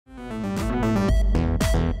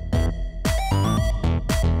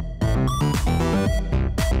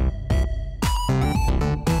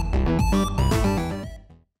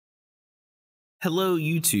Hello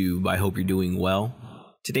YouTube, I hope you're doing well.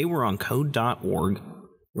 Today we're on code.org.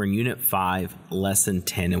 We're in Unit 5, Lesson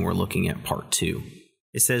 10, and we're looking at Part 2.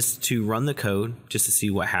 It says to run the code just to see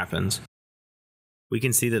what happens. We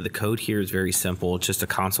can see that the code here is very simple. It's just a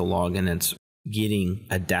console log and it's getting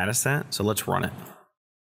a data set. So let's run it.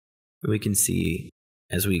 We can see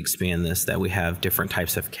as we expand this that we have different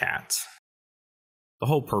types of cats. The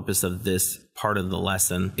whole purpose of this part of the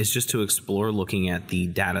lesson is just to explore looking at the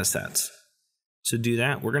data sets. To do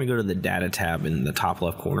that, we're going to go to the Data tab in the top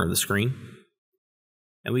left corner of the screen.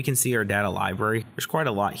 And we can see our data library. There's quite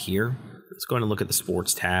a lot here. Let's go and look at the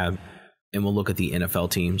Sports tab, and we'll look at the NFL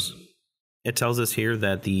teams. It tells us here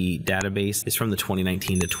that the database is from the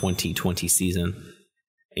 2019 to 2020 season.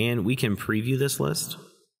 And we can preview this list.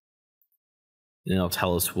 And it'll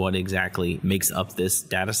tell us what exactly makes up this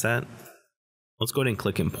data set. Let's go ahead and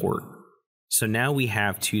click Import. So now we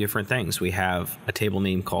have two different things. We have a table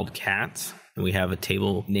name called Cats, and we have a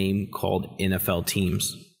table name called NFL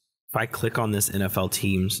Teams. If I click on this NFL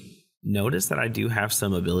Teams, notice that I do have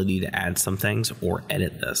some ability to add some things or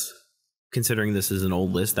edit this. Considering this is an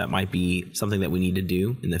old list, that might be something that we need to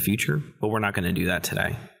do in the future, but we're not going to do that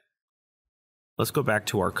today. Let's go back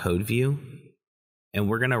to our code view, and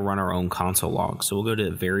we're going to run our own console log. So we'll go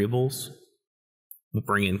to Variables, we'll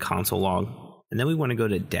bring in console log, and then we want to go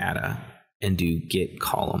to Data and do Get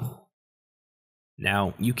Column.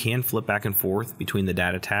 Now, you can flip back and forth between the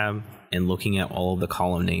Data tab and looking at all of the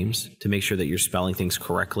column names to make sure that you're spelling things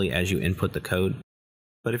correctly as you input the code.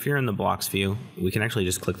 But if you're in the blocks view, we can actually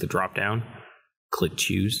just click the drop down, click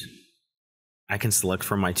Choose. I can select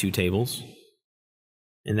from my two tables,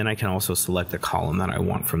 and then I can also select the column that I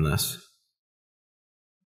want from this.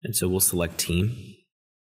 And so we'll select Team,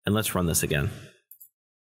 and let's run this again.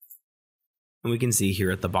 And we can see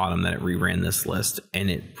here at the bottom that it reran this list and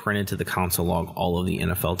it printed to the console log all of the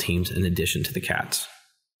NFL teams in addition to the Cats.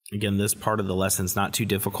 Again, this part of the lesson is not too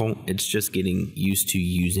difficult. It's just getting used to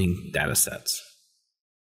using data sets.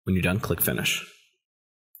 When you're done, click Finish.